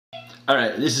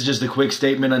Alright, this is just a quick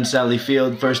statement on Sally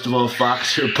Field. First of all,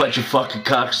 Fox, you're a bunch of fucking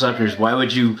cocksuckers. Why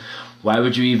would you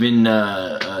even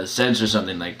censor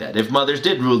something like that? If mothers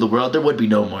did rule the world, there would be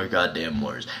no more goddamn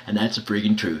wars. And that's the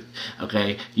freaking truth,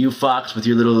 okay? You Fox with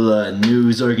your little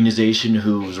news organization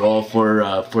who's all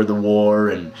for the war,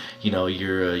 and, you know,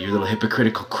 your little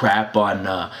hypocritical crap on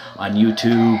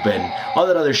YouTube and all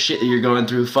that other shit that you're going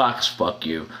through. Fox, fuck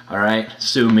you, alright?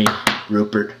 Sue me,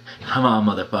 Rupert. Come on,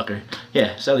 motherfucker.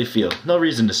 Yeah, Sally Field. No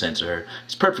reason to censor her.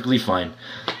 It's perfectly fine.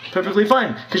 Perfectly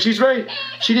fine, because she's right.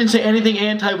 She didn't say anything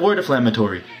anti-war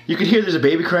deflammatory. You could hear there's a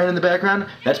baby crying in the background.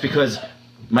 That's because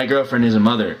my girlfriend is a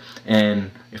mother.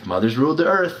 And if mothers ruled the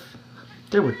earth,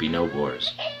 there would be no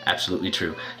wars. Absolutely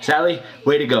true. Sally,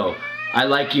 way to go. I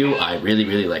like you. I really,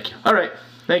 really like you. Alright,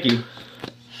 thank you.